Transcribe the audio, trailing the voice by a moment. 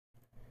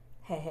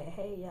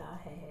Hey, y'all.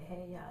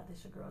 Hey, y'all.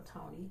 This your girl,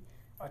 Tony,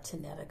 or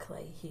Tanetta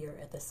Clay, here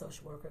at the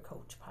Social Worker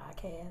Coach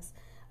Podcast.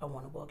 I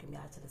want to welcome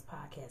y'all to this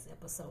podcast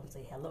episode and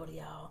say hello to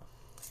y'all.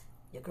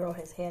 Your girl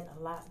has had a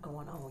lot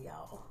going on,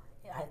 y'all.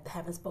 I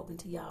haven't spoken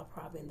to y'all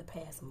probably in the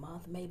past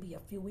month, maybe a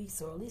few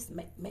weeks, or at least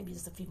maybe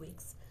just a few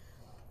weeks.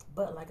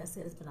 But like I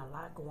said, it's been a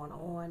lot going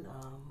on.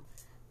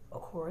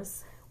 Of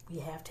course, we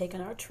have taken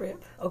our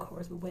trip. Of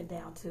course, we went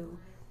down to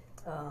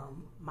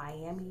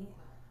Miami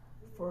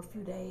for a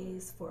few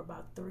days, for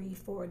about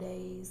 3-4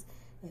 days,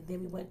 and then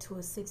we went to a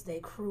 6-day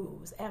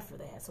cruise after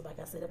that. So like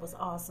I said, it was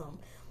awesome.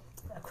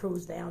 A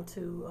cruise down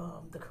to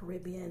the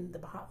Caribbean,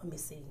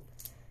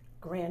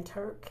 Grand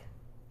Turk.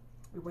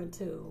 We went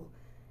to,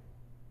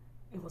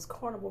 it was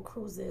Carnival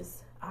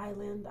Cruises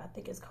Island. I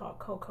think it's called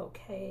Coco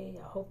Cay.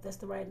 I hope that's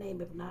the right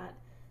name. If not,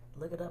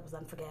 look it up as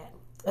I forgot.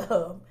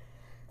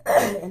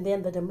 And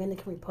then the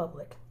Dominican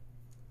Republic.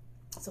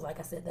 So like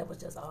I said, that was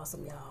just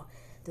awesome, y'all,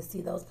 to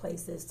see those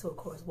places, to, of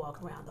course,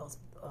 walk around those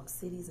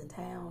cities and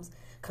towns,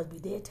 because we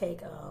did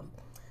take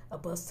a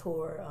bus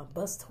tour,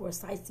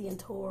 sightseeing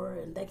tour,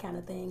 and that kind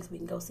of things. We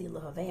can go see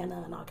La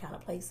Havana and all kind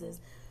of places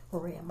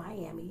when we're in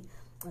Miami.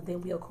 And then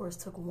we, of course,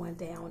 took one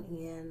down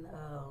in,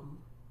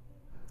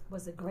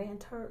 was it Grand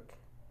Turk?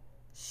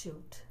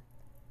 Shoot.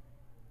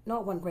 No,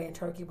 it wasn't Grand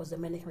Turk. It was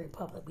Dominican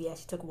Republic. We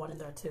actually took one in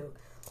there, too.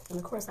 And,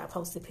 of course, I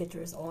posted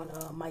pictures on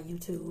my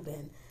YouTube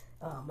and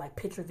like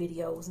picture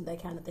videos and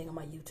that kind of thing on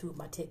my YouTube,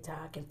 my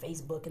TikTok, and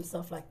Facebook and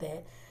stuff like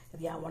that. If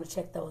y'all want to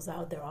check those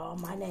out, they're all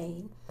my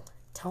name,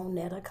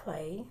 Tonetta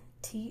Clay,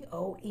 Tonetta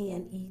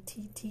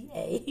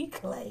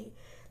Clay,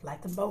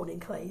 like the boating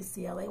clay,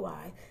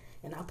 CLAY.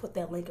 And I'll put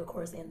that link, of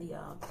course, in the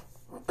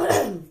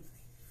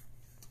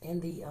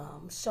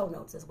show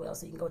notes as well,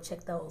 so you can go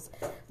check those,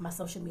 my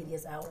social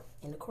medias out.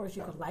 And of course,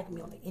 you can like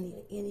me on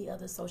any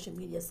other social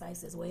media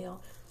sites as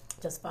well.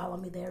 Just follow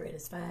me there. It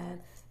is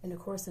fine. And of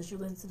course, as you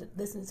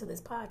listen to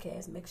this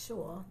podcast, make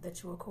sure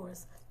that you, of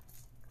course,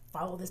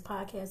 follow this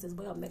podcast as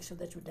well. Make sure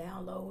that you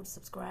download,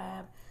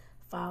 subscribe,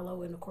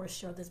 follow, and of course,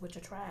 share this with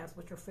your tribes,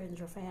 with your friends,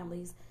 your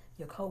families,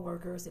 your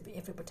coworkers, if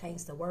it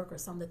pertains to work or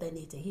something that they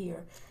need to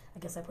hear. I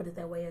guess I put it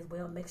that way as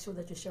well. Make sure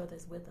that you share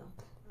this with them.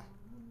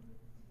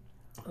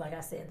 Like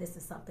I said, this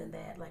is something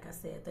that, like I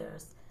said,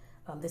 there's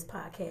this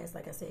podcast,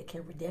 like I said,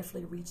 can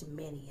definitely reach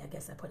many. I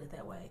guess I put it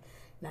that way.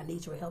 And I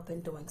need your help in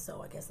doing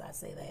so. I guess I'd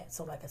say that.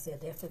 So like I said,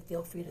 definitely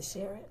feel free to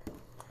share it,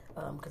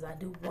 because I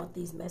do want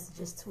these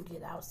messages to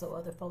get out so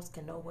other folks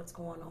can know what's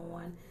going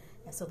on,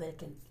 and so they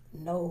can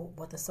know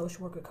what the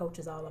social worker coach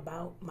is all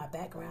about, my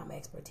background, my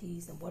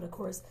expertise, and what, of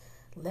course,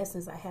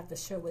 lessons I have to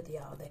share with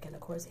y'all that can, of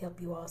course, help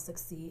you all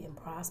succeed and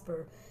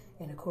prosper,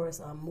 and, of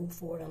course, move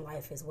forward in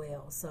life as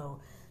well. So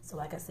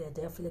like I said,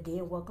 definitely,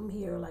 again, welcome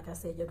here. Like I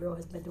said, your girl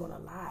has been doing a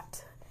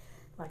lot.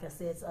 Like I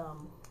said,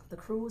 the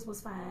cruise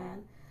was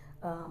fine,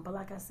 but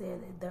like I said,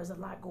 there's a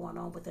lot going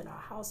on within our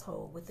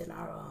household, within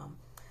our,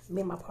 me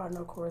and my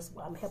partner, of course,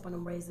 I'm helping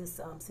them raise this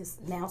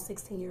now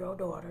 16-year-old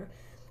daughter.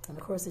 And,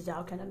 of course, as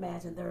y'all can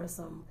imagine, there are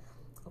some,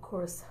 of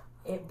course,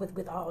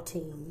 with all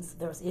teens,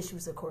 there's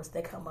issues, of course,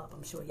 that come up.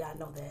 I'm sure y'all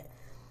know that.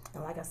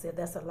 And like I said,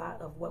 that's a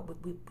lot of what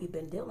we've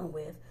been dealing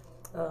with.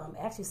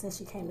 Actually, since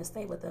she came to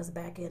stay with us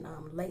back in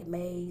late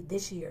May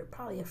this year,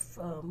 probably,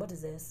 what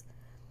is this?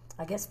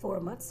 I guess 4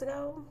 months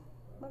ago.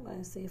 I'm going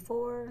to see,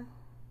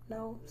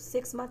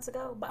 6 months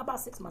ago, about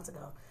 6 months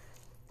ago.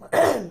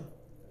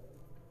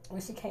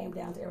 When she came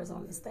down to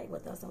Arizona to stay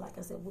with us. And like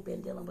I said, we've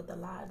been dealing with a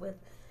lot with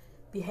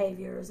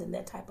behaviors and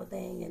that type of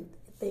thing, and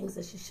things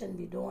that she shouldn't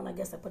be doing. I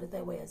guess I put it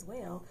that way as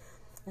well.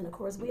 And of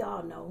course, we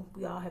all know,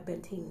 we all have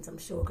been teens, I'm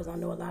sure, because I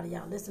know a lot of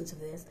y'all listen to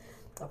this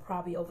are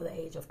probably over the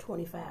age of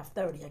 25,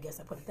 30, I guess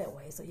I put it that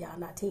way. So y'all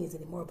not teens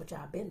anymore, but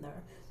y'all been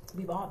there.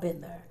 We've all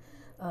been there.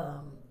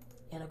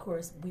 And of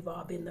course, we've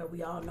all been there.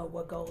 We all know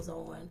what goes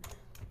on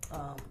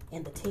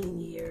in the teen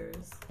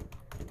years.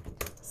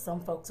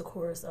 Some folks, of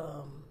course,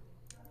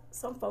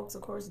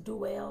 do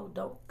well.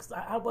 Don't. Cause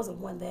I wasn't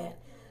one that,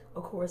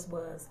 of course,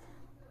 was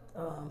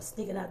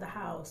sneaking out the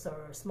house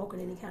or smoking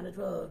any kind of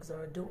drugs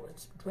or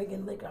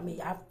drinking liquor. I mean,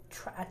 I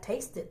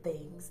tasted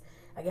things.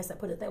 I guess I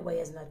put it that way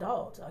as an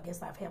adult. I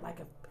guess I've had like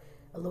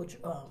a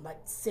little like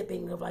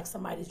sipping of like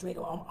somebody's drink,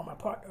 or my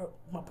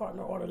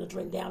partner ordered a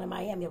drink down in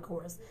Miami, of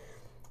course.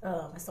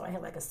 So I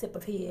had like a sip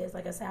of his.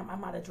 Like I said, I'm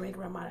not a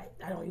drinker.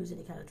 I don't use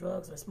any kind of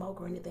drugs or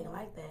smoke or anything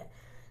like that.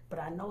 But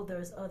I know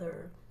there's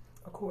other,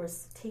 of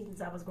course,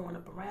 teens I was growing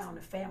up around,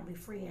 the family,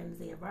 friends,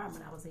 the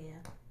environment I was in.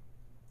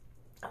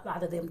 A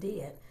lot of them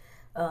did.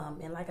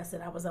 And like I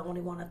said, I was the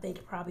only one, I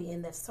think, probably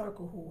in that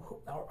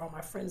circle or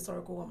my friend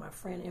circle or my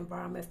friend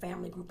environment,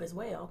 family group as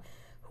well,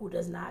 who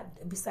does not,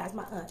 besides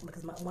my aunt,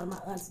 because one of my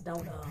aunts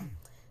don't,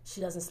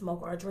 she doesn't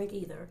smoke or drink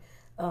either.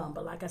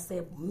 But like I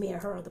said, me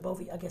and her are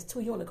both, I guess,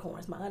 two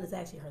unicorns. My aunt is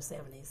actually her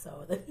 70s,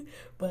 so,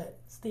 but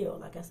still,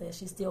 like I said,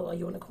 she's still a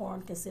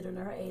unicorn considering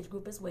her age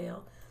group as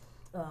well.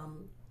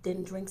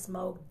 Didn't drink,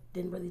 smoke,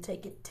 didn't really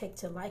take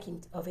to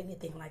liking of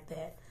anything like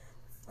that.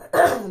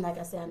 And like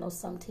I said, I know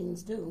some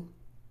teens do.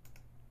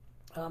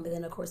 And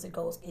then, of course, it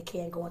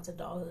can go into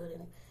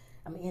adulthood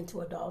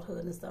into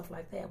adulthood and stuff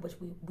like that, which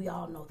we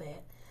all know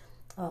that.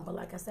 But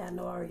like I said, I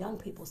know our young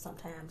people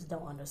sometimes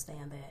don't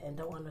understand that and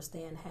don't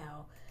understand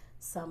how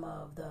some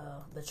of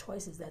the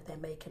choices that they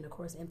make can, of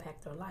course,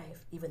 impact their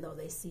life, even though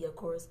they see, of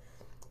course,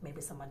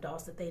 maybe some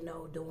adults that they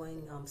know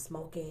doing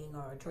smoking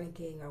or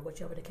drinking or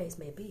whichever the case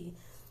may be.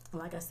 And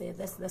like I said,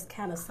 that's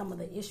kind of some of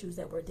the issues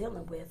that we're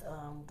dealing with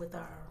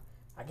our,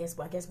 I guess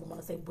we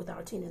want to say with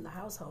our teen in the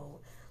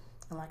household.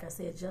 And like I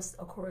said, just,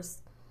 of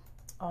course,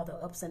 all the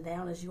ups and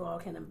downs, as you all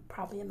can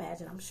probably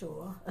imagine, I'm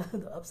sure,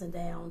 the ups and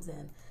downs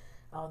and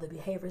all the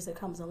behaviors that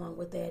comes along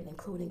with that,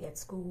 including at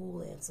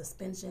school and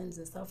suspensions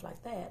and stuff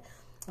like that.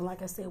 And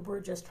like I said, we're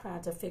just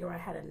trying to figure out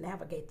how to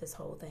navigate this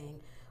whole thing.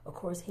 Of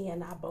course, he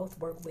and I both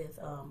work with,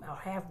 or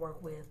have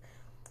worked with,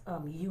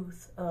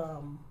 youth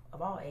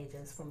of all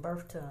ages, from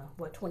birth to,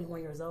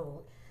 21 years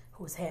old,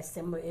 who's had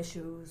similar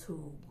issues,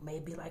 who may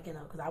be like,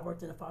 because I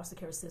worked in the foster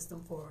care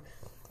system for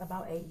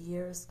about 8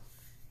 years.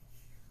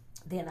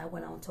 Then I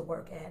went on to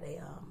work at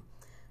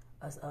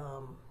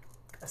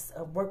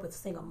work with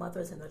single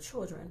mothers and their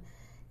children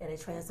at a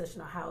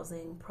transitional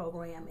housing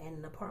program and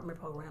an apartment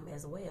program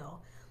as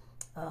well.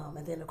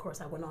 And then, of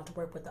course, I went on to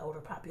work with the older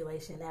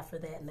population after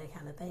that and that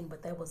kind of thing.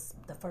 But that was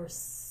the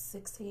first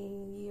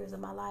 16 years of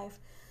my life.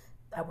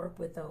 I worked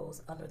with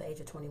those under the age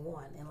of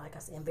 21, and like I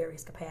said, in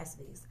various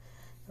capacities.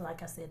 And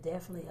like I said,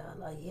 definitely,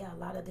 a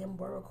lot of them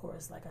were, of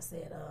course, like I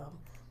said,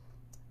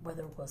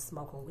 whether it was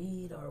smoking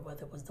weed or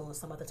whether it was doing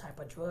some other type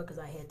of drug, because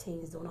I had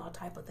teens doing all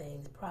type of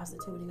things,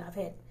 prostituting. I've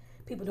had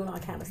people doing all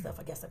kind of stuff,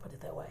 I guess I put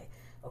it that way.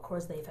 Of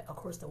course,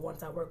 the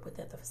ones I worked with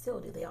at the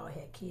facility, they all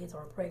had kids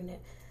or were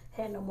pregnant,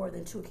 had no more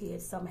than 2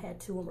 kids. Some had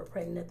 2 and were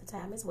pregnant at the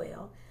time as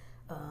well.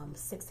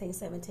 16,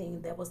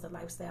 17, that was the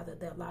lifestyle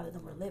that a lot of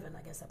them were living,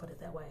 I guess I put it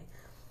that way.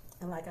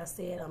 And like I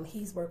said,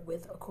 he's worked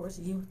with, of course,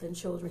 youth and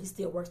children. He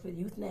still works with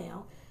youth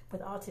now, with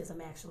autism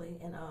actually.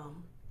 And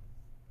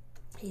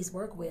he's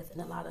worked with in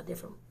a lot of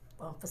different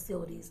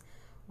facilities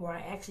where I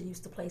actually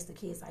used to place the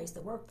kids I used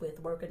to work with,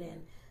 working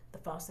in the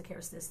foster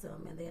care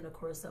system, and then, of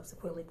course,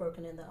 subsequently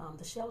working in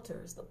the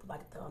shelters,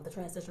 the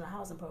transitional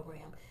housing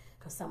program,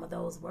 because some of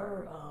those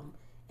were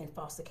in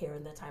foster care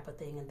and that type of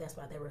thing, and that's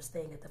why they were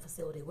staying at the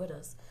facility with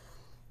us.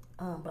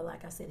 But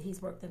like I said,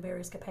 he's worked in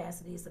various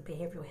capacities, the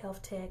behavioral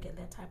health tech and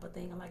that type of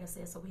thing. And like I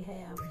said, so we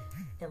have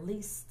at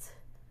least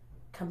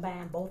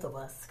combined, both of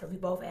us, because we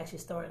both actually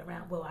started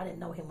around, well, I didn't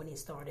know him when he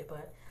started,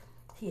 but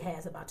he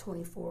has about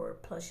 24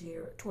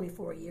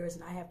 years,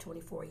 and I have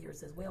 24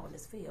 years as well in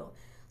this field.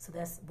 So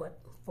that's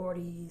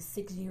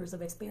 46 years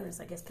of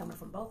experience, I guess, coming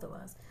from both of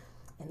us.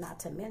 And not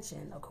to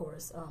mention, of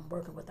course,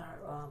 working with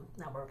our,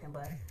 not working,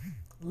 but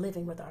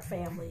living with our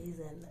families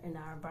and in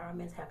our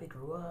environments, how we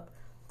grew up,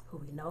 who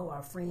we know,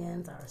 our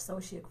friends, our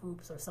associate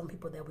groups, or some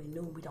people that we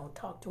knew we don't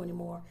talk to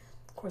anymore.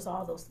 Of course,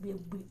 all those,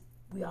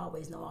 we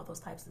always know all those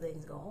types of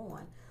things go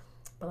on.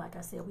 But like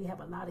I said, we have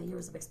a lot of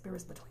years of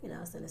experience between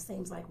us, and it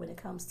seems like when it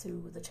comes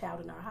to the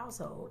child in our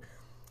household,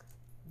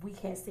 we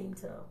can't seem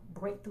to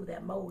break through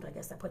that mold, I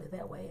guess I put it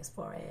that way, as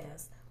far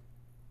as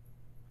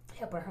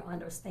helping her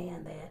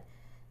understand that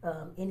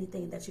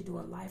anything that you do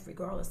in life,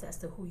 regardless as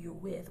to who you're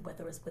with,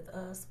 whether it's with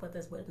us, whether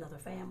it's with another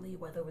family,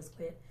 whether it's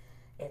with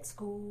at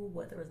school,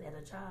 whether it's at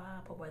a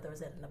job, or whether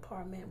it's at an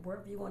apartment,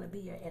 wherever you want to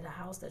be, or at a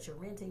house that you're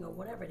renting, or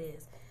whatever it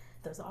is,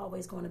 there's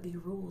always going to be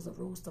rules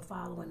to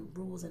follow and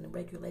rules and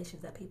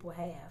regulations that people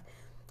have.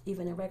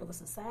 Even in regular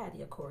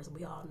society, of course,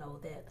 we all know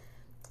that,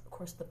 of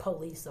course, the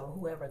police or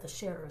whoever, the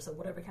sheriffs or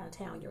whatever kind of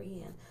town you're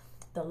in,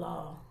 the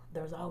law,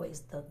 there's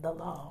always the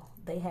law.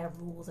 They have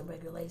rules and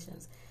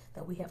regulations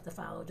that we have to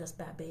follow just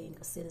by being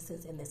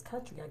citizens in this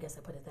country, I guess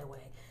I put it that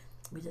way.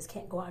 We just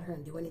can't go out here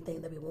and do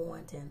anything that we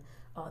want and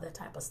all that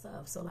type of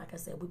stuff. So like I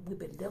said, we've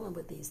been dealing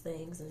with these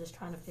things and just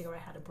trying to figure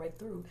out how to break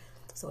through.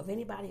 So if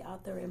anybody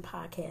out there in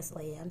podcast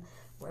land,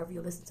 wherever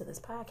you listen to this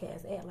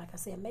podcast at, like I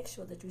said, make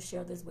sure that you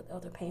share this with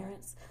other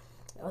parents,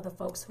 other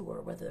folks who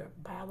are whether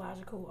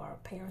biological or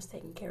parents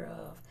taking care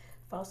of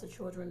foster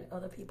children,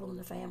 other people in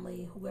the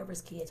family,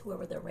 whoever's kids,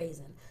 whoever they're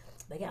raising.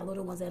 They got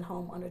little ones at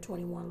home under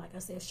 21. Like I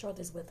said, share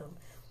this with them,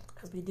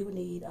 because we do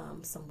need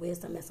some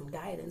wisdom and some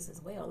guidance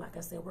as well. Like I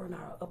said, we're in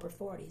our upper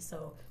 40s,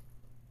 so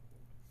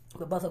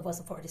but both of us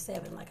are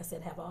 47. Like I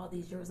said, have all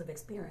these years of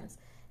experience,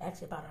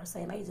 actually about our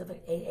same age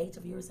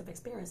of years of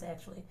experience,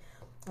 actually.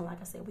 And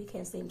like I said, we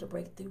can't seem to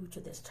break through to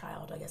this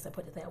child, I guess I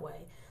put it that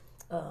way.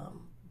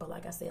 But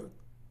like I said,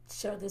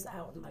 share this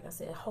out, and like I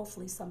said,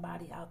 hopefully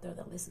somebody out there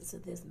that listens to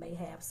this may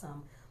have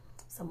some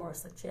more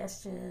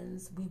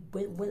suggestions.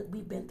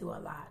 We've been through a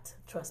lot,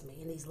 trust me,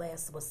 in these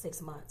last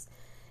 6 months.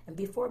 And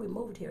before we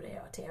moved here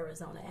to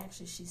Arizona,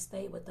 actually, she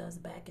stayed with us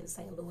back in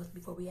St. Louis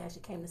before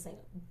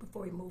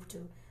we moved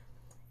to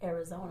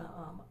Arizona,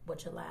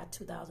 July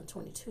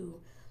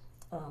 2022.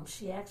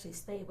 She actually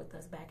stayed with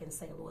us back in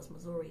St. Louis,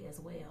 Missouri as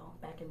well,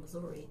 back in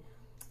Missouri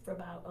for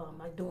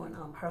about during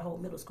her whole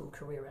middle school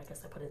career, I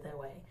guess I put it that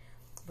way.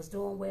 Was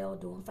doing well,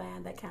 doing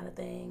fine, that kind of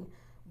thing.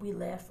 We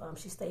left.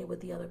 She stayed with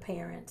the other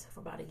parent for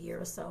about a year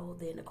or so.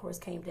 Then, of course,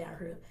 came down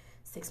here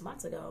 6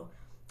 months ago.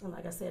 And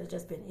like I said, it's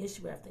just been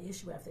issue after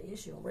issue after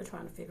issue. And we're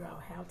trying to figure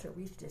out how to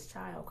reach this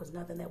child because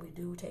nothing that we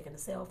do, taking a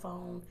cell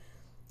phone,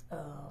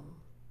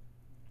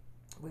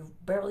 we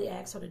barely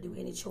asked her to do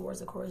any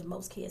chores. Of course,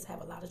 most kids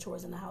have a lot of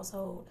chores in the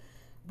household.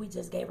 We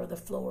just gave her the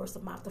floors to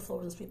mop the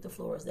floors and sweep the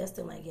floors. That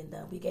still ain't getting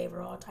done. We gave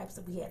her all types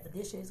of, we had the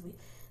dishes.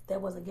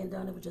 That wasn't getting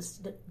done. It was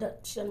just,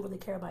 she doesn't really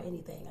care about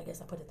anything. I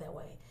guess I put it that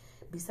way.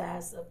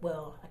 Besides,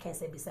 well, I can't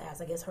say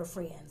besides, I guess her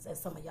friends, as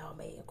some of y'all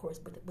may, of course,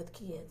 with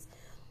kids,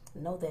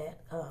 know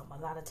that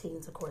a lot of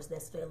teens, of course,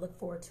 that's they look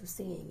forward to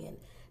seeing and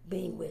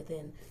being with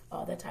and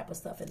all that type of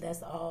stuff. And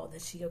that's all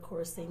that she, of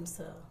course, seems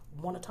to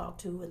want to talk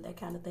to and that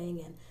kind of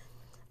thing.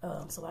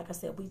 And so like I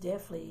said, we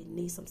definitely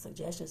need some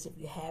suggestions if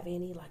you have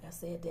any. Like I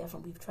said,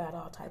 definitely we've tried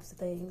all types of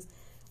things.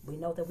 We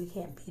know that we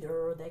can't beat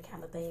her or that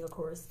kind of thing. Of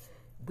course,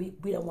 we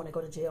don't want to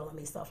go to jail. I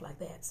mean, stuff like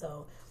that.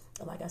 So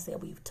like I said,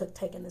 we've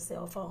taken the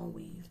cell phone.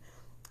 We've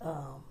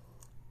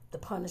the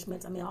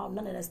punishments. I mean,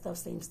 none of that stuff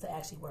seems to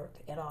actually work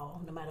at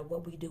all. No matter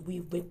what we do,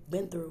 we've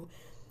been through,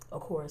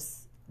 of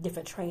course,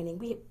 different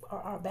training.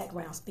 Our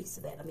background speaks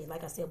to that. I mean,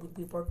 like I said,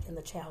 we worked in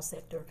the child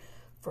sector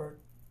for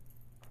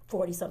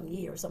 40-something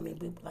years. I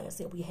mean, like I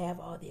said, we have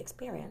all the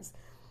experience.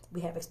 We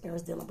have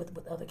experience dealing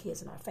with other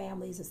kids in our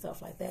families and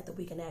stuff like that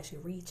we can actually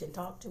reach and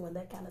talk to and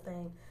that kind of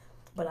thing.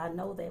 But I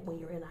know that when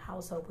you're in a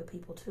household with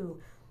people too,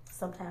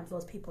 sometimes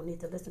those people need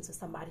to listen to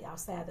somebody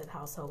outside that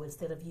household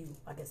instead of you.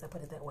 I guess I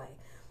put it that way.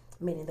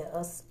 Meaning that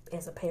us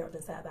as a parent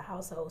inside the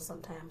household,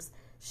 sometimes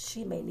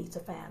she may need to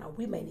find, or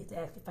we may need to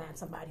actually find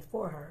somebody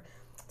for her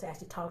to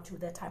actually talk to,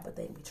 that type of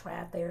thing. We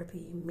tried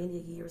therapy many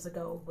years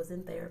ago, was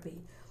in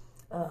therapy.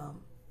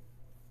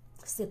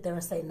 Sit there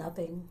and say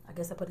nothing. I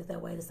guess I put it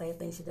that way. The same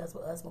thing she does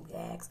with us when we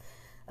ask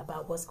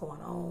about what's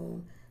going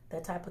on,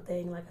 that type of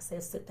thing. Like I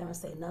said, sit there and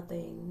say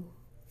nothing.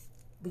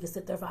 We can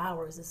sit there for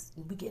hours.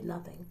 We get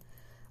nothing,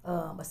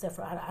 except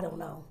for I don't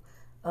know.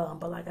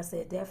 But like I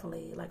said,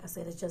 definitely, like I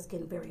said, it's just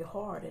getting very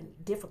hard and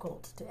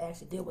difficult to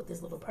actually deal with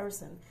this little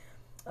person.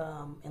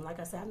 And like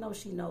I said, I know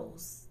she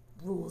knows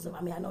rules. I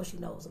mean, I know she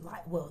knows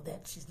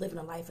that she's living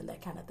a life and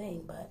that kind of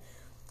thing, but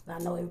I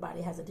know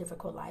everybody has a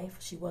difficult life.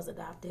 She was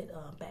adopted.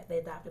 Back they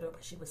adopted her,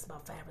 but she was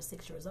about 5 or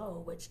 6 years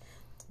old, which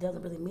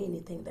doesn't really mean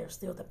anything. They're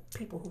still the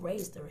people who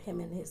raised her, him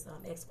and his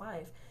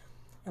ex-wife.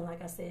 And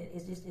like I said,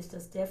 it's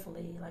just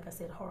definitely, like I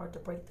said, hard to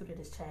break through to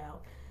this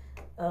child.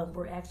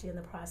 We're actually in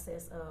the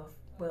process of,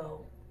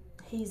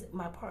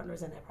 my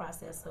partner's in that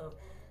process of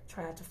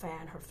trying to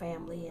find her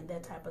family and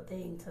that type of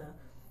thing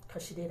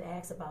because she did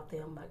ask about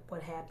them, like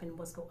what happened,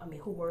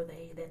 who were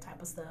they, that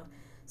type of stuff.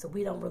 So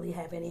we don't really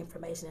have any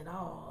information at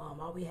all.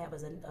 All we have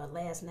is a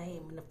last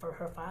name for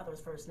her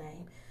father's first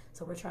name.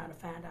 So we're trying to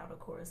find out, of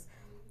course,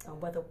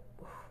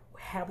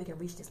 how we can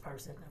reach this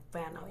person,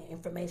 find out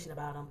information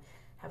about them,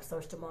 have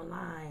searched them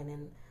online,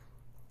 and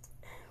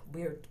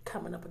we're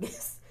coming up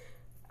against,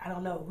 I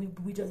don't know,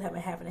 we just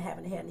haven't had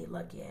any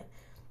luck yet.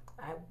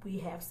 We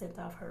have sent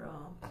off her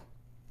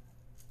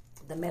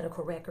the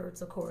medical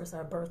records, of course,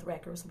 our birth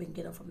records. We can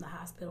get them from the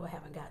hospital. I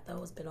haven't got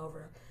those. Been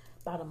over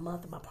about a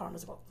month. My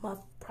partner's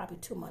probably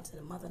 2 months, and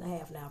a month and a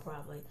half now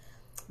probably.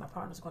 My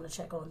partner's going to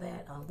check on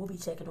that. We'll be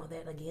checking on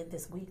that again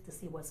this week to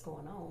see what's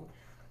going on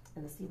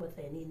and to see what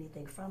they need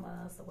anything from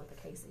us or what the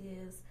case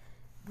is.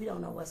 We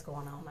don't know what's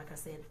going on. Like I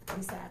said,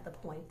 beside the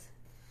point,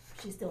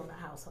 she's still in the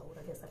household.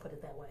 I guess I put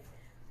it that way.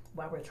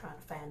 While we're trying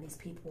to find these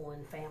people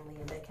and family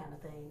and that kind of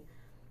thing.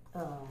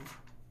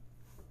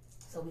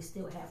 So we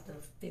still have to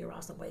figure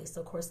out some ways,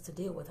 of course, to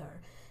deal with her.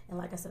 And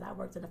like I said, I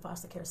worked in the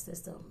foster care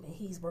system, and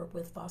he's worked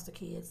with foster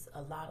kids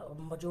a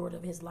majority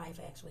of his life,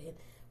 actually.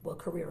 Well,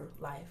 career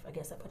life, I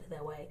guess I put it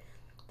that way.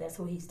 That's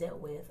who he's dealt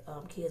with,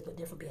 kids with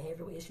different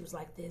behavioral issues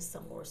like this,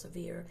 some more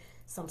severe,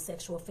 some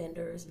sexual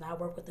offenders, and I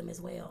work with them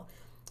as well.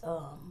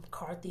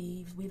 Car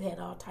thieves, we've had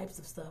all types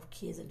of stuff,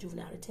 kids in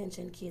juvenile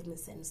detention, kids been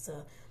sentenced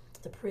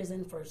to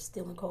prison for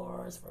stealing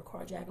cars, for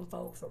carjacking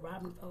folks, for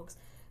robbing folks.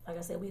 Like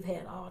I said, we've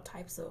had all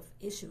types of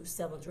issues,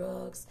 selling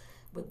drugs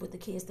with the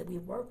kids that we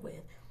work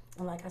with.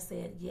 And like I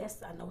said,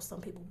 yes, I know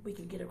some people we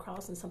can get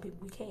across and some people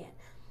we can't.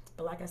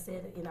 But like I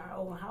said, in our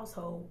own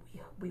household,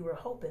 we were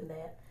hoping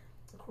that,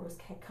 of course,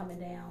 coming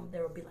down,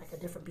 there would be like a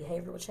different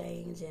behavioral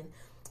change and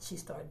she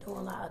started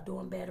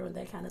doing better and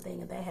that kind of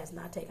thing. And that has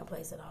not taken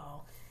place at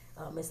all.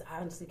 It's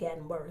honestly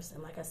gotten worse.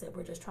 And like I said,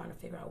 we're just trying to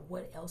figure out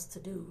what else to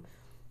do.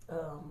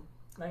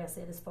 Like I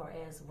said, as far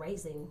as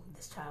raising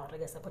this child, I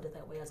guess I put it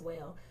that way as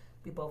well.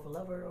 We both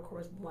love her, of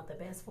course, we want the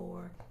best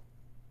for her.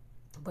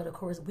 But of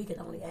course, we can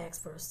only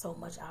ask for so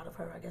much out of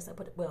her. I guess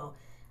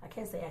I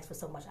can't say ask for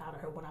so much out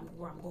of her. Where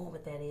I'm going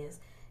with that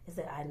is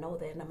that I know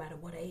that no matter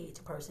what age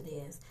a person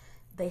is,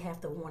 they have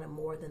to want it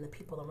more than the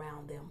people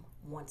around them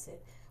wants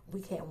it.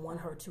 We can't want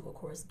her to, of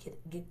course,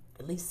 get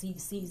at least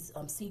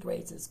C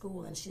grades in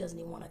school, and she doesn't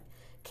even want to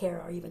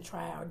care or even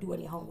try or do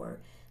any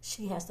homework.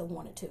 She has to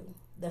want it too.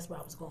 That's where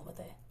I was going with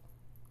that.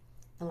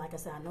 And like I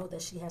said, I know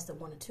that she has to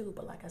want it too,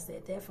 but like I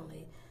said,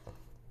 definitely,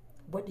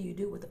 what do you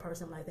do with a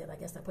person like that? I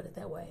guess I put it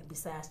that way,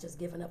 besides just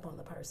giving up on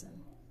the person.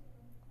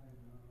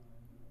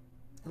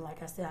 And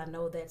like I said, I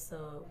know that's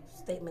a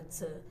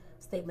statement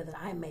statement that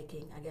I'm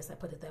making. I guess I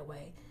put it that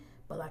way.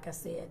 But like I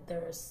said,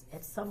 there's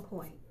at some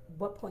point,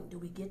 what point do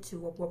we get to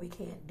where we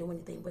can't do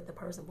anything with the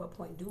person? What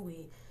point do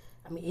we?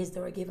 I mean, is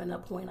there a giving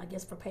up point? I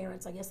guess for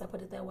parents, I guess I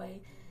put it that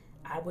way.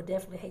 I would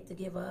definitely hate to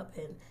give up,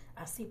 and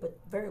I see but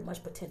very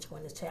much potential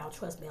in this child.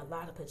 Trust me, a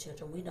lot of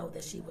potential. We know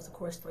that she was, of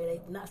course,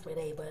 not straight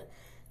A, but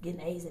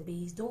getting A's and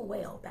B's, doing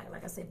well. Back,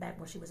 like I said, back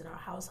when she was in our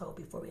household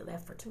before we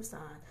left for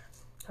Tucson,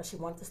 because she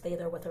wanted to stay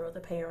there with her other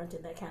parent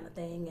and that kind of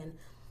thing. And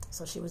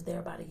so she was there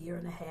about a year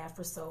and a half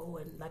or so.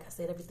 And like I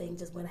said, everything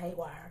just went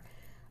haywire.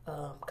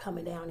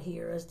 Coming down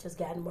here has just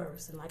gotten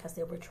worse. And like I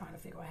said, we're trying to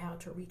figure out how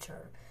to reach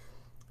her.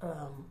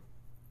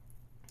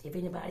 If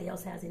anybody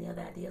else has any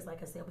other ideas,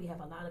 like I said, we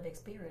have a lot of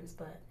experience,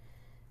 but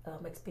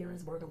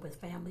experience working with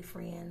family,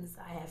 friends.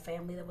 I have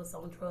family that was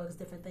on drugs,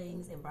 different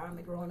things,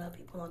 environment growing up,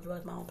 people on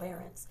drugs, my own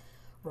parents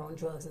were on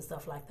drugs and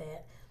stuff like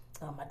that.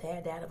 My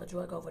dad died of a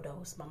drug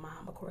overdose. My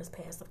mom, of course,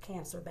 passed of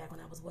cancer back when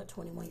I was,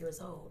 21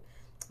 years old.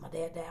 My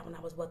dad died when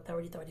I was,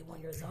 31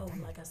 years old.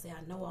 And like I said,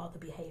 I know all the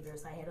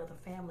behaviors. I had other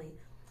family,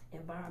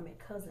 environment,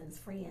 cousins,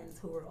 friends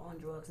who were on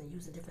drugs and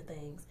using different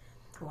things.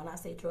 When I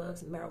say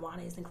drugs,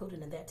 marijuana is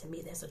included in that. To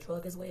me, that's a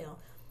drug as well.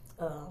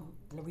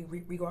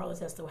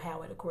 Regardless as to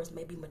how it, of course,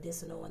 may be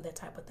medicinal and that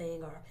type of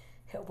thing, or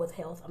help with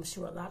health. I'm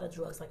sure a lot of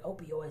drugs like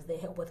opioids, they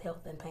help with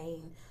health and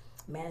pain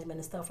management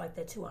and stuff like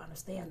that too. I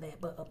understand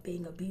that. But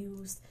being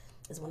abused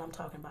is when I'm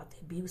talking about the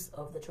abuse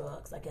of the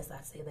drugs. I guess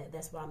I'd say that.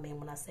 That's what I mean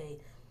when I say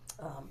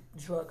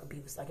drug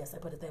abuse. I guess I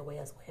put it that way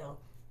as well.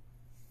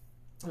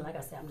 And like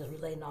I said, I'm just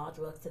relating all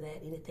drugs to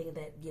that. Anything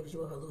that gives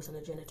you a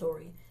hallucinogenic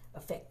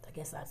effect, I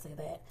guess I'd say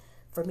that.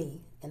 For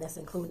me, and that's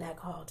including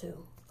alcohol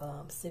too,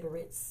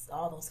 cigarettes,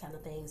 all those kind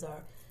of things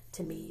are,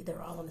 to me,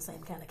 they're all in the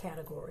same kind of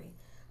category.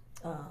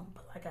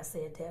 But like I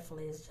said,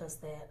 definitely it's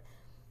just that,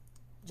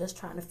 just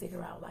trying to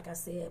figure out, like I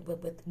said,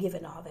 with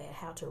given all that,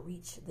 how to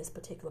reach this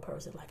particular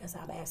person. Like I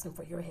said, I'm asking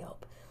for your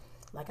help.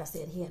 Like I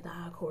said, he and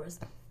I, of course,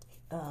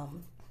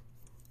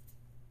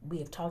 we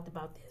have talked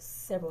about this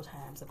several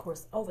times, of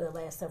course, over the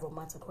last several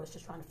months, of course,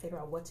 just trying to figure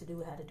out what to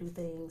do, how to do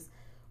things,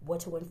 what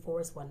to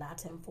enforce, what not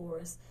to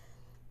enforce.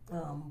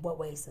 What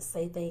ways to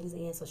say things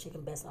in so she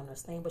can best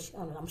understand. But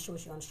I'm sure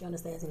she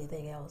understands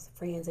anything else.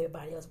 Friends,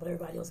 everybody else, what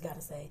everybody else got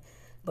to say.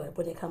 But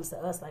when it comes to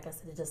us, like I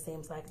said, it just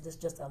seems like there's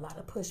just a lot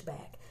of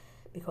pushback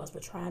because we're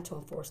trying to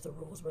enforce the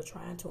rules. We're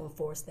trying to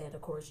enforce that, of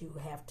course, you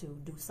have to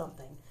do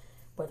something,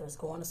 whether it's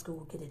going to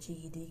school, get a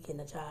GED, getting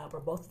a job, or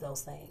both of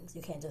those things.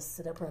 You can't just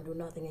sit up here and do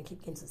nothing and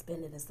keep getting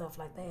suspended and stuff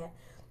like that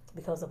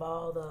because of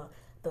all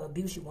the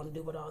abuse you want to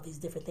do with all these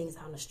different things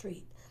out on the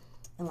street.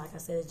 And like I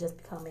said, it's just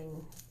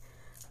becoming...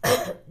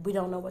 we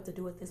don't know what to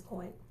do at this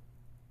point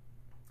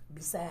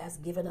besides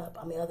giving up.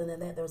 I mean, other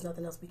than that, there's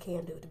nothing else we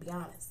can do, to be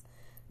honest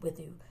with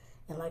you.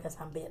 And like I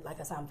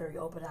said, I'm very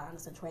open,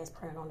 honest, and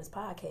transparent on this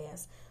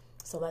podcast.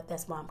 So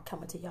that's why I'm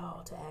coming to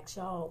y'all to ask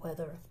y'all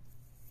whether,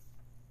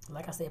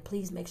 like I said,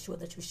 please make sure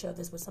that you share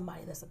this with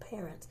somebody that's a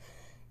parent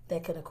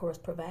that can, of course,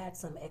 provide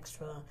some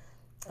extra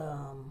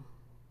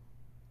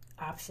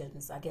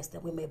options, I guess,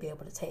 that we may be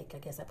able to take. I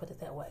guess I put it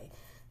that way.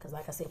 Because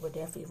like I said, we're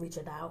definitely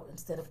reaching out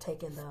instead of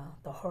taking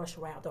the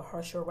harsher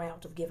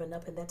route of giving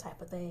up and that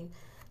type of thing.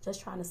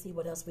 Just trying to see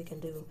what else we can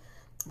do.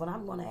 What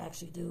I'm going to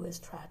actually do is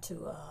try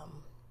to,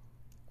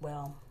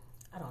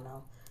 I don't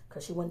know,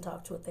 because she wouldn't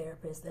talk to a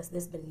therapist.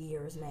 This been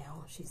years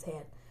now.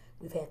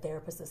 We've had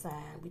therapists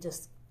assigned. We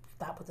just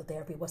stop with the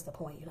therapy. What's the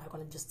point? You're not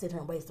going to just sit here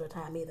and waste their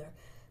time either.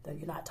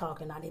 You're not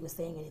talking, not even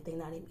saying anything,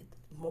 not even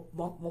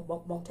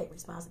won't take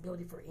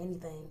responsibility for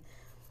anything.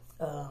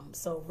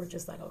 So we're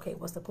just like, okay,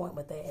 what's the point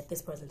with that at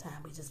this present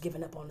time? We're just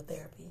giving up on the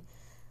therapy.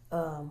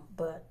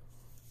 But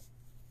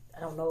I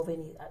don't know of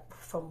any,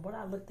 from what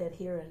I looked at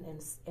here in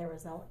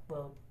Arizona,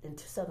 in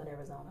southern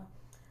Arizona,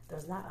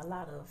 there's not a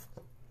lot of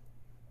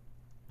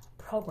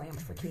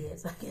programs for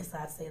kids. I guess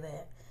I'd say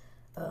that.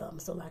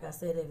 So like I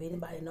said, if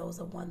anybody knows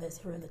of one that's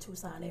here in the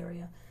Tucson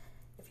area,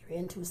 if you're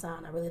in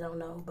Tucson, I really don't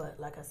know. But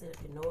like I said,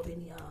 if you know of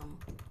any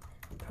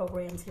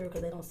programs here,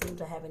 because they don't seem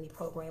to have any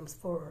programs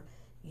for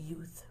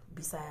youth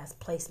besides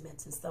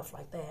placements and stuff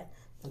like that,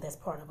 and that's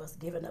part of us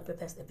giving up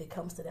if it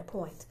comes to that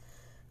point.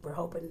 We're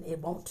hoping it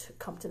won't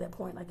come to that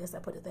point. I guess I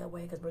put it that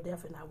way because we're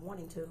definitely not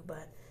wanting to.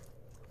 But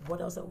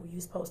what else are you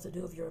supposed to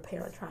do if you're a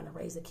parent trying to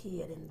raise a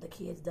kid and the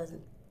kid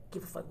doesn't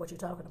give a fuck what you're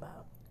talking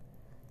about?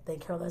 They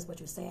can care less what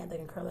you're saying. They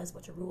can care less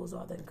what your rules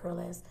are. They can care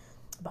less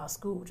about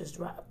school. Just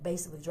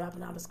basically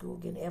dropping out of school,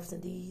 getting F's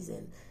and D's,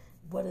 and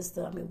what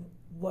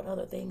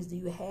other things do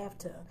you have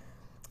to?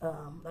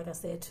 Like I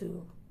said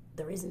too.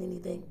 There isn't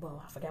anything,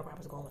 I forgot where I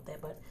was going with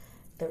that, but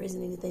there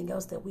isn't anything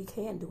else that we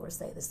can do or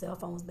say. The cell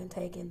phone's been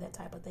taken, that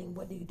type of thing.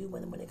 What do you do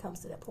when it comes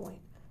to that point?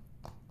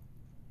 I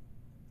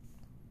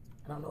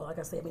don't know, like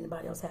I said, if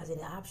anybody else has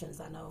any options.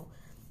 I know,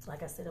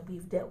 like I said,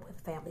 we've dealt with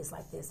families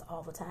like this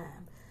all the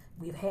time.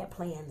 We've had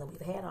plans and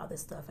we've had all this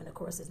stuff, and of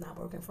course it's not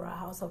working for our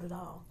household at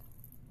all.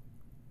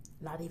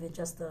 Not even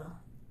just the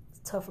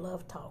tough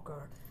love talk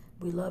or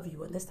we love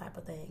you and this type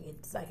of thing.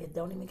 It's like it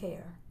don't even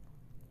care.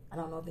 I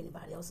don't know if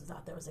anybody else is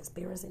out there has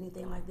experienced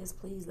anything like this.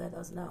 Please let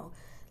us know.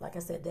 Like I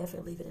said,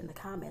 definitely leave it in the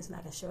comments, and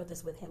I can share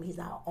this with him. He's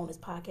not on his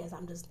podcast.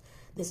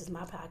 This is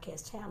my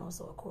podcast channel,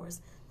 so of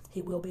course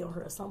he will be on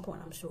here at some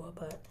point, I'm sure.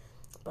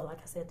 But like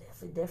I said,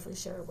 definitely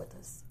share it with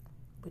us.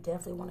 We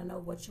definitely want to know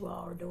what you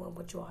all are doing,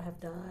 what you all have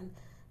done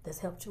that's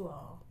helped you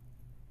all.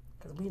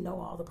 Because we know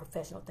all the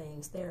professional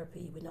things,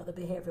 therapy, we know the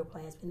behavioral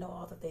plans, we know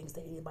all the things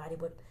that anybody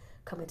would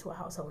come into a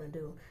household and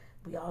do.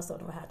 We also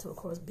know how to, of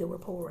course, build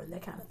rapport and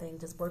that kind of thing,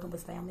 just working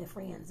with family and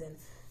friends and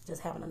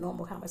just having a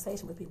normal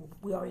conversation with people.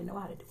 We already know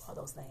how to do all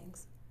those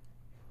things.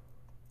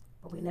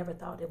 But we never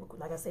thought it would,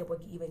 like I said,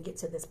 would even get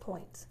to this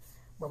point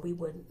where we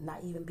would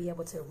not even be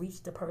able to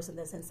reach the person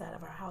that's inside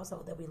of our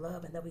household that we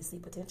love and that we see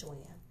potential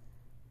in.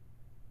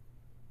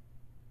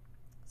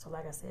 So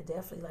like I said,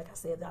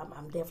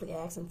 I'm definitely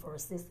asking for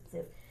assistance.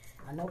 If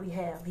I know he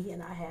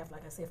and I have,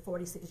 like I said,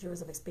 46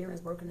 years of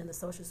experience working in the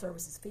social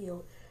services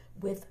field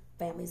with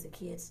families and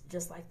kids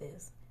just like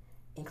this,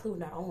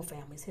 including our own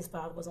families. His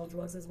father was on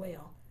drugs as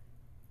well.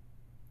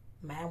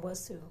 Mine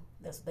was too.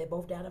 They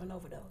both died of an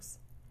overdose.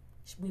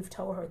 We've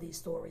told her these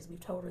stories. We've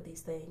told her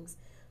these things.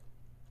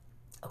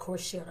 Of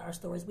course, shared our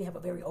stories. We have a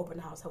very open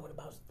household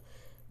about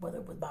whether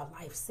it was about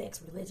life,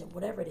 sex, religion,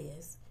 whatever it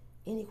is.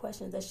 Any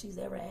questions that she's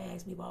ever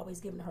asked, we've always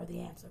given her the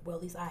answer. Well,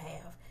 at least I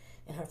have,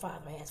 and her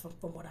father has, from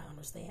what I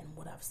understand and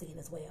what I've seen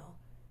as well.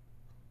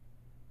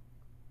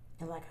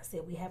 And like I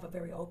said, we have a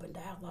very open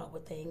dialogue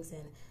with things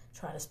and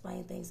try to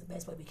explain things the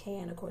best way we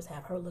can. Of course,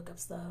 have her look up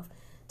stuff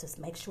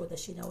to make sure that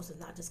she knows it's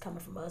not just coming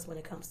from us when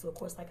it comes to, of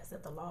course, like I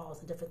said, the laws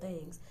and different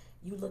things.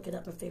 You look it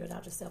up and figure it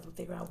out yourself and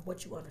figure out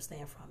what you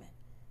understand from it.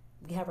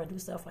 We have her do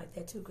stuff like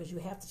that too, because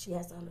she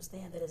has to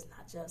understand that it's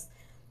not just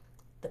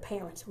the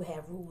parents who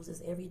have rules.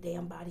 It's every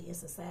damn body in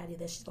society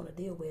that she's going to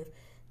deal with.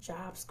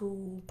 Job,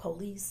 school,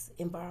 police,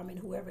 environment,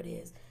 whoever it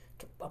is,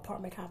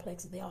 apartment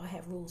complexes, they all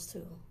have rules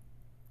too.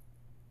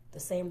 The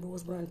same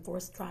rules we're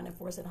trying to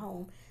enforce at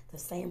home, the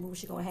same rules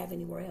she's going to have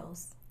anywhere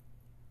else.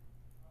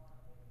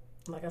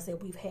 Like I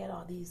said, we've had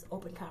all these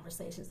open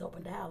conversations,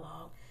 open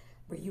dialogue.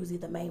 We're usually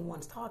the main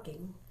ones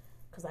talking,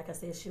 because like I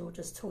said, she'll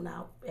just tune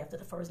out after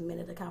the first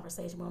minute of the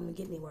conversation. We don't even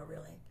get anywhere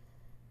really.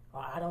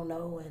 Or I don't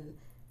know, and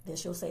then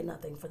she'll say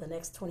nothing for the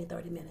next 20,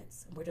 30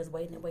 minutes. We're just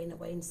waiting,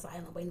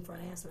 silent, waiting for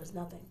an answer. It's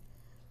nothing.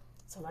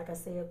 So like I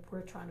said,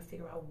 we're trying to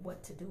figure out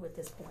what to do at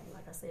this point.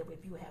 Like I said,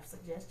 if you have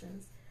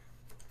suggestions,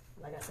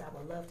 like I said, I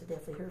would love to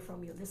definitely hear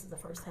from you. This is the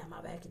first time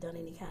I've actually done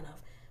any kind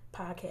of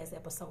podcast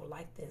episode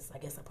like this. I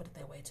guess I put it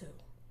that way too.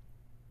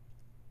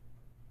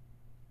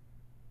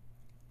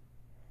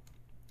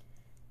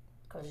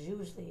 Because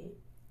usually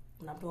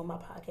when I'm doing my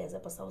podcast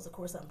episodes, of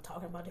course, I'm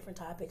talking about different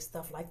topics,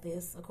 stuff like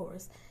this, of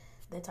course,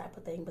 that type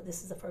of thing. But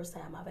this is the first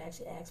time I've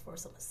actually asked for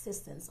some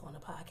assistance on a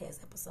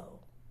podcast episode.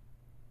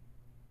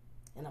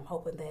 And I'm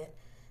hoping that,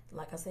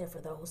 like I said, for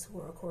those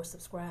who are, of course,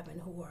 subscribing,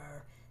 who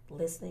are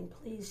listening,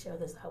 please share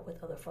this out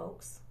with other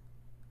folks.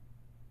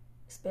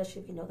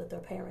 Especially if you know that they're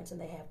parents and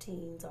they have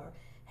teens or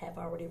have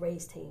already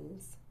raised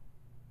teens.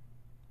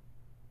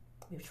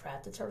 We've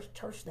tried the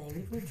church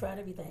thing. We've tried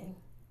everything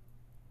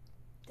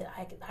that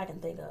I can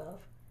think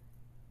of.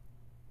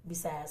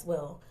 Besides,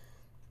 well,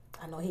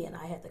 I know he and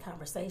I had the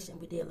conversation.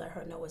 We did let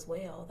her know as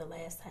well the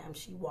last time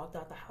she walked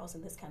out the house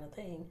and this kind of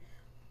thing.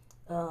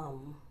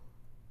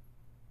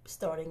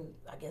 Starting,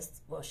 I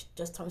guess, well, she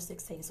just turned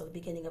 16, so the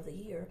beginning of the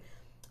year,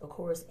 of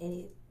course,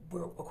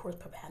 we're of course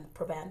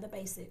providing the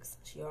basics.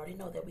 She already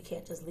know that we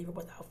can't just leave her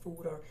without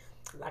food or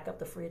lock up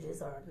the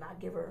fridges or not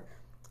give her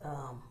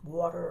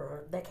water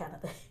or that kind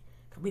of thing.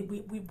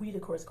 We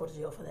of course go to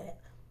jail for that,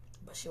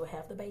 but she'll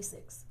have the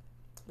basics.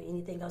 But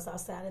anything else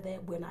outside of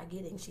that, we're not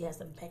getting. She has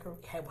to make her,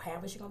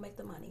 however she's gonna make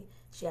the money,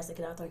 she has to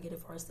get out there and get it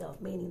for herself.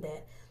 Meaning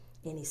that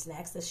any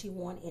snacks that she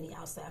wants, any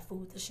outside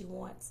food that she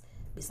wants,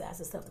 besides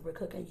the stuff that we're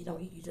cooking, you don't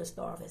eat, you just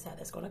starve. That's how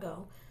that's gonna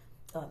go.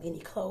 Any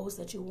clothes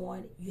that you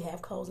want, you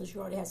have clothes, and she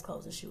already has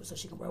clothes and shoes, so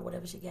she can wear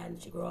whatever she got,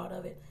 and she grow out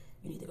of it.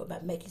 You need to go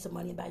back, make you some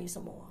money, and buy you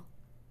some more.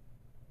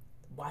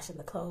 Washing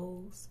the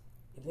clothes.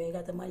 If you ain't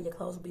got the money, your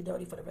clothes will be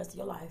dirty for the rest of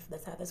your life.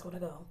 That's how that's gonna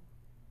go.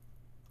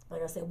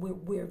 Like I said,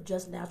 we're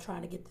just now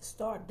trying to get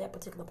that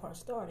particular part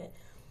started,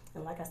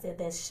 and like I said,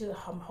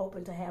 I'm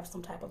hoping to have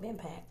some type of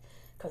impact,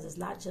 because it's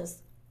not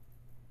just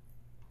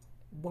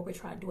what we're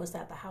trying to do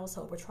inside the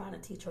household. We're trying to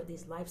teach her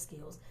these life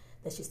skills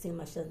that she seems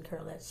like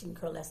she can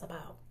care less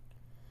about.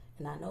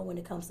 And I know when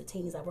it comes to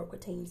teens, I work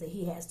with teens, and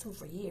he has too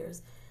for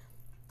years.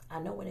 I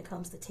know when it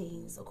comes to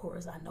teens, of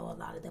course, I know a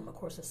lot of them, of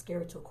course, are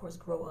scared to, of course,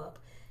 grow up.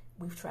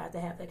 We've tried to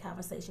have that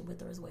conversation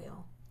with her as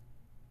well.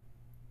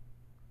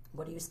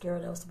 What are you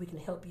scared of, so we can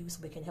help you, so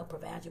we can help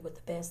provide you with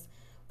the best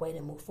way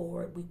to move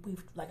forward.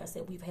 We've like I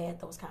said, we've had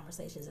those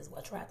conversations as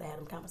well. Tried to have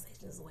them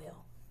conversations as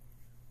well.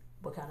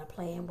 What kind of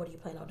plan? What are you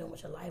planning on doing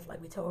with your life?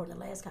 Like we told her in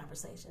the last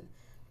conversation.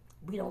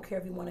 We don't care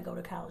if you want to go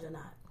to college or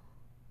not.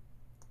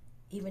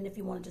 Even if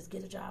you want to just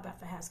get a job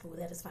after high school,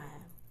 that is fine.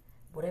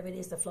 Whatever it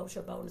is to float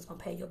your boat and it's going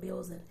to pay your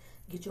bills and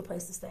get you a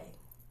place to stay.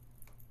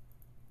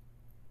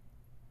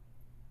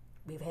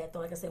 We've had,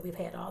 like I said, we've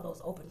had all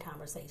those open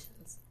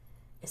conversations.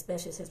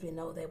 especially since we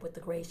know that with the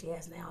grade she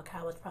has now,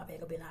 college probably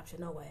ain't gonna be an option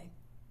no way,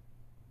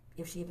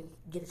 if she even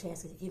get a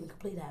chance to even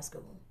complete high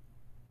school.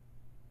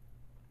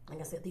 Like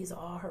I said, these are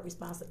all her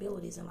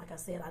responsibilities, and like I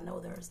said, I know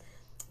there's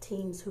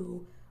teens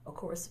who, of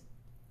course,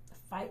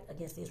 fight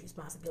against these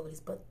responsibilities,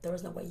 but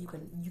there's no way you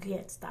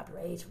can't stop your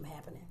age from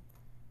happening.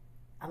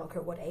 I don't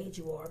care what age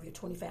you are. If you're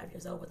 25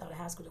 years old without a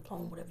high school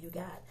diploma, whatever you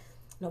got,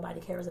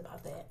 nobody cares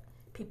about that.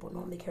 People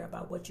normally care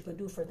about what you can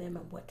do for them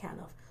and what kind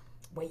of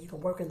way you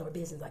can work in their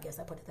business. I guess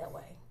I put it that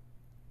way.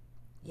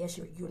 Yes,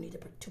 you need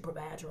to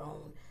provide your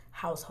own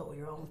household,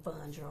 your own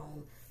funds, your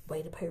own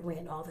way to pay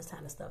rent, all this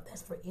kind of stuff.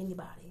 That's for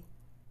anybody.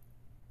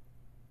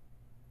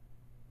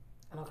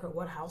 I don't care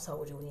what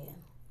household you're in.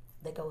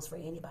 That goes for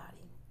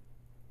anybody.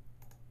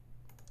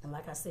 And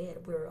like I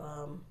said, we're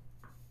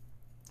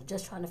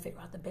just trying to figure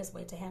out the best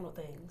way to handle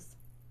things.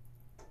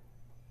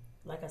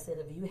 Like I said,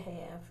 if you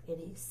have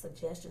any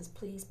suggestions,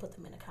 please put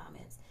them in the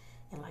comments.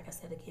 And like I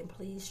said again,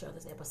 please share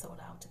this episode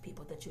out to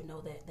people that you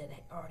know that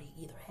already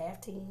either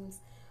have teens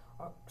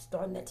or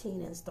starting that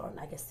teen and starting,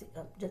 I guess,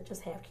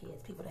 just have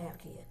kids, people that have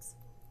kids.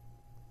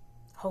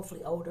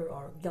 Hopefully older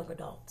or young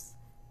adults,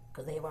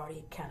 because they've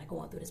already kind of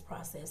gone through this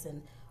process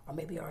or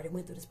maybe already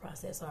went through this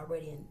process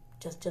already and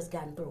just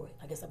gotten through it.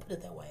 I guess I put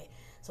it that way.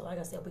 So like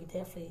I said, we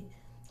definitely,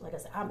 like I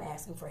said, I'm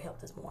asking for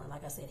help this morning.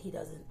 Like I said,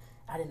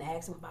 I didn't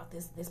ask him about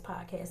this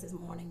podcast this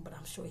morning, but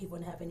I'm sure he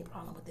wouldn't have any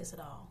problem with this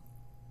at all.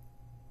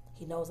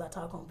 He knows I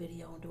talk on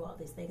video and do all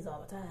these things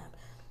all the time.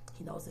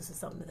 He knows this is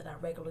something that I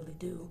regularly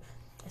do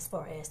as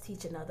far as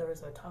teaching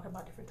others or talking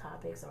about different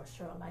topics or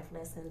sharing life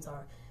lessons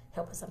or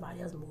helping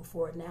somebody else move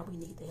forward. Now we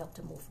need the help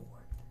to move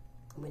forward.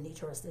 We need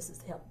your assistance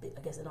to help,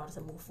 I guess, in order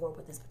to move forward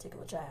with this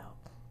particular child.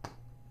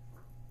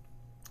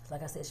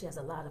 Like I said, she has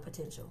a lot of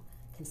potential.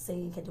 Can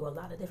sing, can do a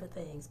lot of different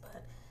things,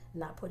 but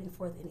not putting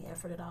forth any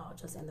effort at all,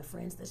 just in the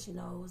friends that she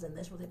knows, and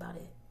that's really about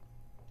it.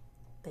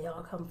 They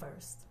all come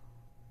first.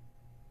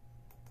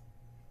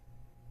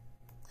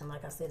 And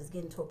like I said, it's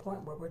getting to a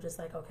point where we're just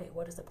like, okay,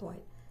 what is the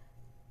point?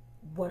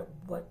 What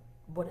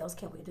else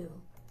can we do?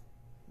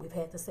 We've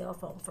had the cell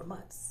phone for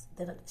months.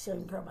 She don't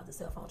even care about the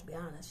cell phone, to be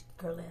honest. She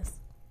can care less.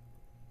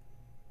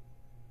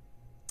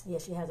 Yeah,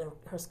 she has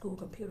her school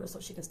computer,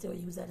 so she can still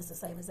use that. It's the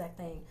same exact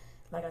thing,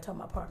 like I told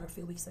my partner a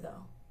few weeks ago.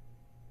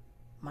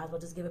 Might as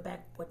well just give it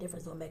back. What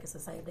difference will it make? It's the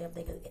same damn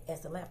thing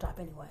as the laptop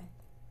anyway.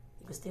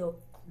 You can still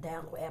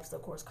download apps,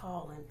 of course,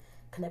 call and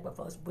connect with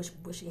folks,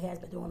 which she has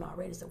been doing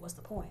already, so what's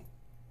the point?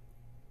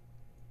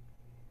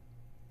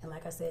 And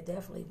like I said,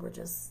 definitely we're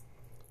just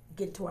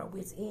getting to our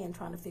wits' end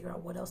trying to figure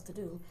out what else to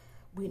do.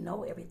 We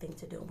know everything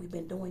to do. We've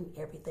been doing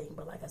everything,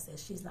 but like I said,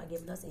 she's not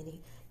giving us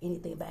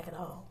anything back at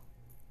all.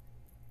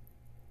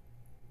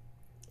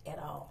 At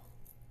all.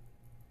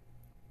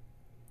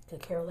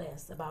 Could care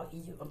less about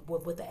you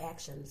with the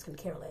actions. Can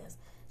care less.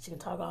 She can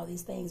talk all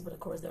these things, but of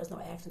course there's no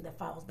action that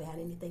follows behind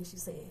anything she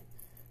said.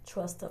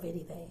 Trust of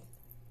anything.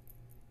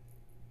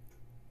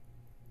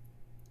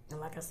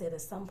 And like I said,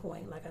 at some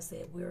point, like I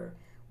said, we're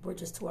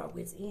just to our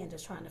wits' end,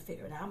 just trying to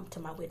figure it out. I'm to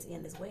my wits'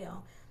 end as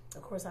well.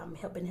 Of course, I'm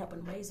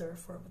helping raise her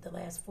for the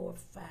last 4 or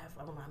 5,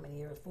 I don't know how many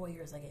years, 4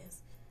 years, I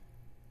guess.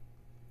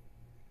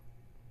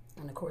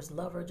 And of course,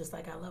 love her just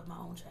like I love my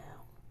own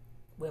child.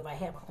 Well, if I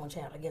have my own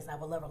child, I guess I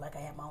would love her like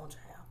I have my own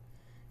child.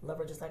 Love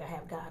her just like I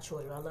have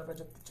godchildren. I love her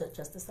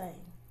just the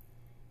same.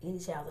 Any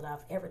child that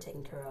I've ever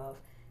taken care of,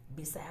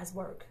 besides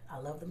work, I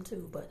love them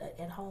too. But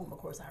at home, of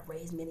course, I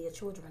raised many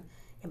children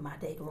in my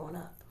day growing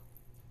up.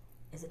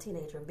 As a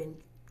teenager, I've been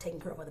taking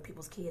care of other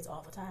people's kids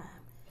all the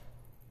time.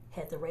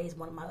 Had to raise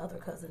one of my other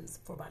cousins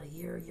for about a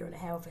year and a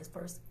half of his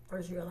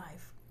first year of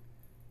life.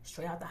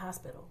 Straight out the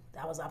hospital.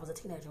 I was a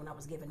teenager when I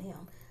was giving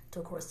him to,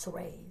 of course, to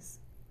raise.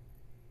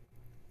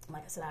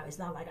 Like I said, it's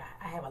not like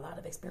I have a lot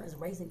of experience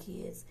raising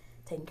kids,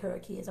 taking care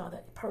of kids, all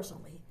that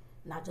personally,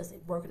 not just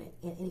working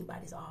in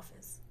anybody's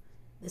office.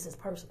 This is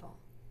personal.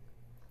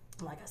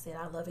 And like I said,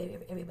 I love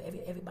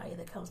everybody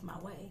that comes my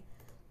way.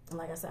 And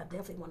like I said, I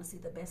definitely want to see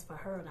the best for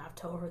her, and I've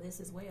told her this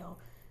as well,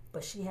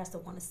 but she has to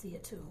want to see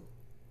it too.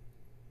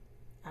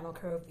 I don't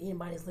care if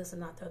anybody's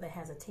listening out there that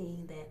has a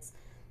teen that's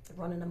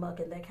running amok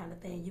and that kind of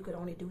thing. You could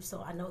only do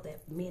so. I know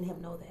that. Me and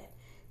him know that.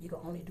 You can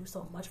only do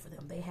so much for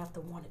them. They have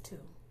to want it too.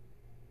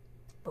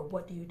 But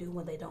what do you do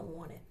when they don't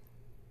want it?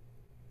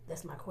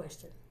 That's my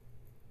question.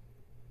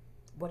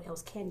 What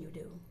else can you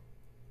do?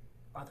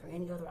 Are there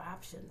any other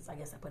options? I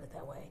guess I put it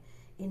that way.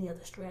 Any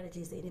other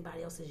strategies that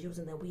anybody else is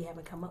using that we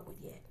haven't come up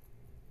with yet?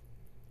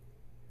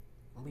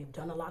 We've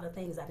done a lot of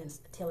things. I didn't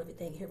tell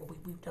everything here, but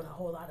we've done a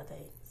whole lot of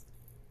things.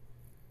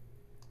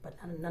 But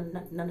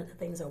none of the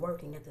things are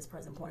working at this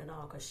present point at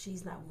all because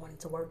she's not wanting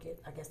to work it.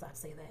 I guess I'd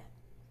say that.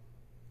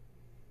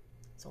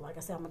 So like I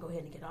said, I'm going to go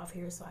ahead and get off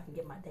here so I can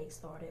get my day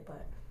started.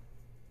 But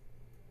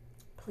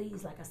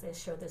please, like I said,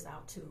 share this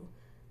out to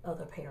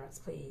other parents,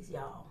 please,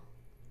 y'all.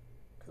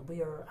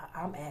 Because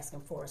I'm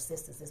asking for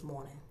assistance this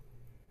morning.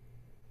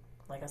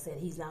 Like I said,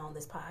 he's not on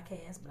this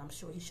podcast, but I'm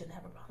sure he shouldn't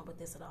have a problem with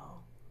this at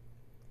all.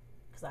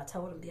 Because I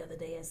told him the other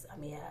day,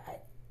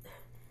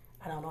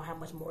 I don't know how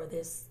much more of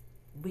this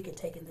we can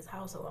take in this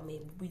household. I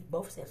mean, we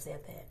both have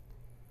said that.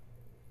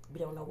 We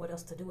don't know what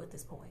else to do at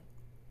this point.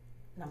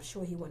 And I'm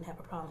sure he wouldn't have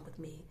a problem with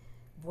me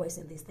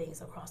voicing these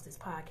things across this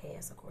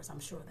podcast, of course, I'm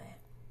sure that.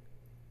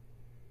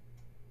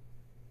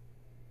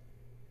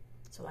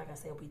 So like I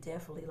said, we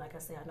definitely, like I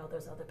said, I know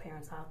there's other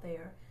parents out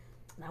there,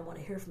 and I want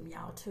to hear from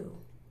y'all too.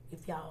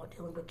 If y'all are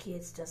dealing with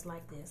kids just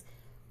like this,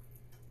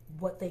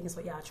 what things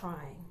are y'all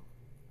trying?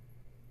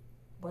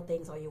 What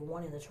things are you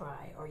wanting to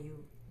try?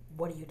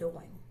 What are you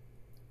doing?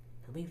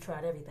 Because we've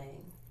tried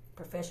everything,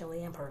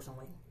 professionally and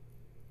personally,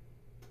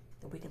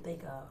 that we can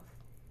think of.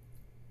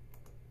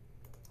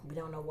 We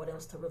don't know what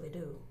else to really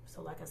do.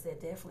 So like I said,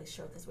 definitely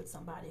share this with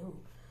somebody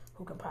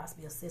who can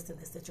possibly assist in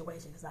this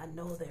situation, because I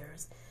know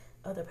there's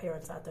other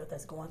parents out there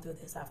that's going through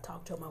this. I've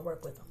talked to him, I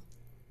work with him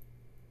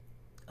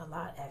a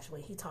lot,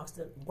 actually. He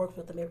works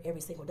with them every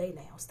single day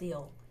now,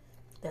 still.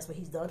 That's what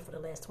he's done for the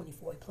last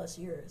 24 plus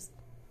years.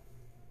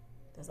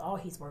 That's all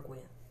he's worked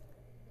with.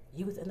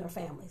 Youth and their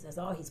families, that's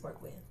all he's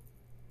worked with.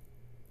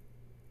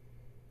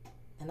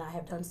 And I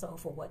have done so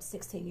for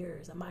 16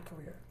 years of my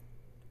career.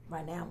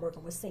 Right now I'm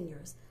working with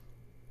seniors.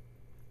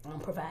 I'm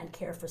providing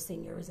care for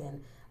seniors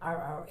and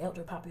our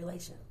elder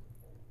population.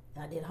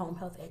 And I did home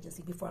health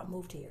agency before I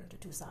moved here to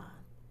Tucson.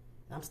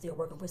 And I'm still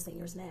working with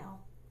seniors now.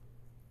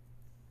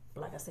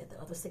 But like I said, the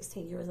other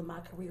 16 years of my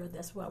career,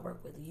 that's who I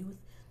work with,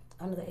 youth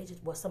under the age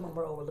of, well, some of them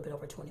were over a little bit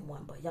over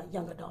 21, but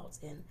young adults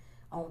and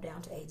on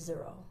down to age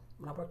 0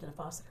 when I worked in the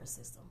foster care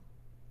system.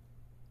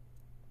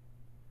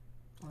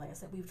 And like I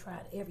said, we've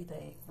tried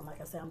everything. And like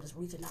I said, I'm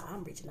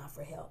reaching out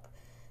for help.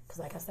 Because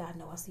like I said,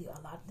 I see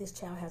a lot, this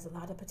child has a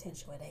lot of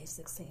potential at age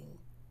 16.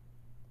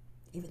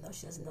 Even though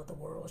she doesn't know the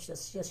world, she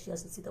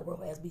doesn't see the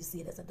world as we see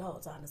it as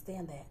adults. I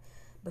understand that.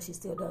 But she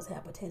still does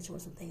have potential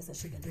and some things that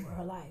she can do in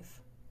her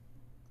life.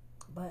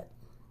 But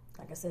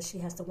like I said, she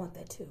has to want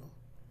that too.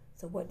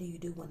 So what do you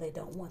do when they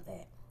don't want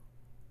that?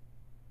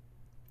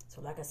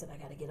 So like I said, I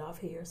got to get off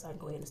here so I can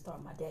go ahead and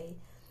start my day.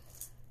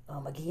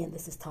 Again,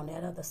 this is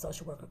Tonetta, the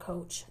social worker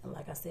coach. And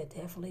like I said,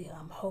 definitely,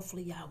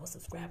 hopefully y'all will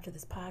subscribe to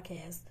this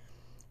podcast.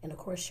 And of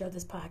course, share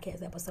this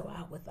podcast episode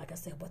out with, like I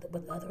said,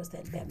 with others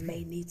that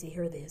may need to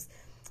hear this,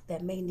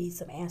 that may need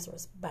some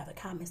answers by the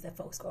comments that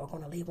folks are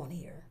going to leave on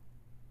here.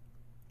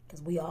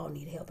 Because we all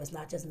need help. It's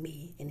not just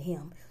me and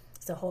him.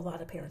 It's a whole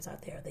lot of parents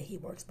out there that he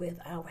works with,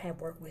 I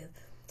have worked with,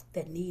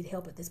 that need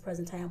help at this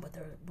present time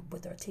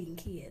with their teen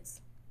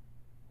kids.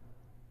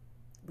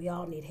 We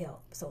all need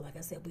help. So like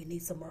I said, we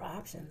need some more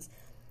options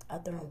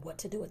out there on what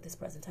to do at this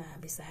present time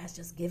besides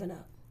just giving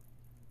up.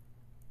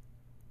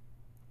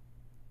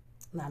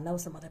 And I know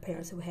some other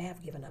parents who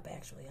have given up,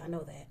 actually. I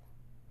know that.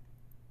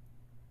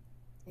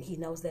 And he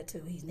knows that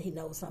too. He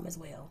knows some as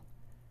well.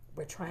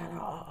 We're trying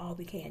all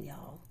we can,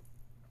 y'all.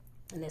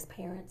 And as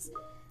parents,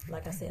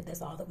 like I said,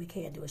 that's all that we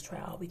can do is try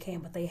all we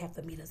can, but they have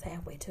to meet us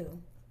halfway too.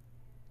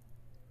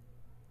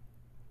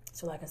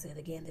 So like I said,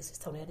 again, this is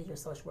Tonetta, your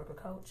social worker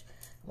coach.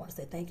 I want to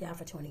say thank y'all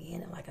for tuning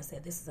in. And like I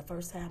said, this is the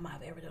first time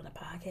I've ever done a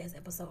podcast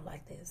episode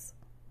like this.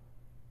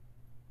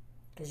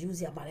 Because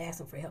usually I'm not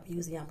asking for help.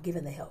 Usually I'm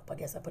giving the help. I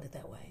guess I put it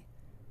that way.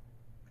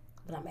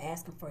 But I'm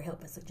asking for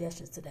help and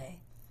suggestions today.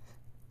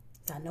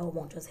 I know it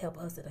won't just help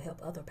us. It'll help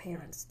other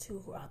parents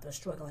too who are out there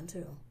struggling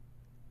too.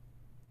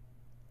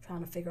 Trying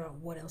to figure out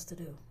what else to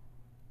do.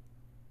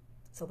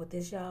 So with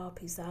this, y'all,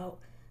 peace out.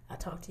 I'll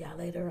talk to y'all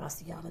later. I'll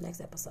see y'all in the next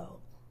episode.